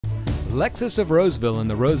Lexus of Roseville in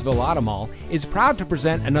the Roseville Automall is proud to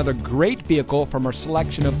present another great vehicle from our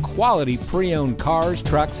selection of quality pre-owned cars,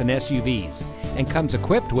 trucks, and SUVs, and comes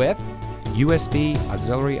equipped with USB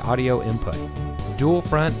auxiliary audio input, dual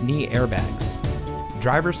front knee airbags,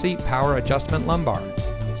 driver's seat power adjustment lumbar,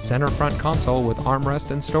 center front console with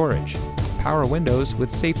armrest and storage, power windows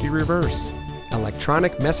with safety reverse,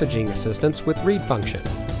 electronic messaging assistance with read function,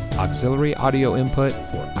 auxiliary audio input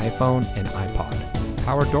for iPhone and iPod,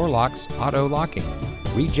 power door locks auto locking,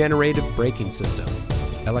 regenerative braking system,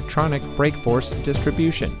 electronic brake force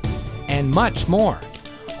distribution, and much more.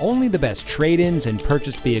 Only the best trade-ins and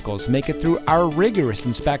purchased vehicles make it through our rigorous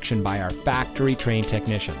inspection by our factory-trained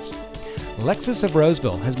technicians. Lexus of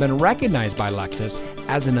Roseville has been recognized by Lexus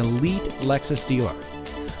as an elite Lexus dealer.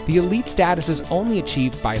 The elite status is only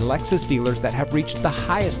achieved by Lexus dealers that have reached the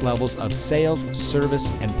highest levels of sales, service,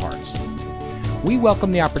 and parts. We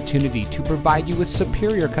welcome the opportunity to provide you with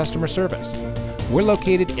superior customer service. We're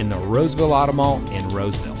located in the Roseville Automall in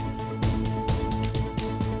Roseville.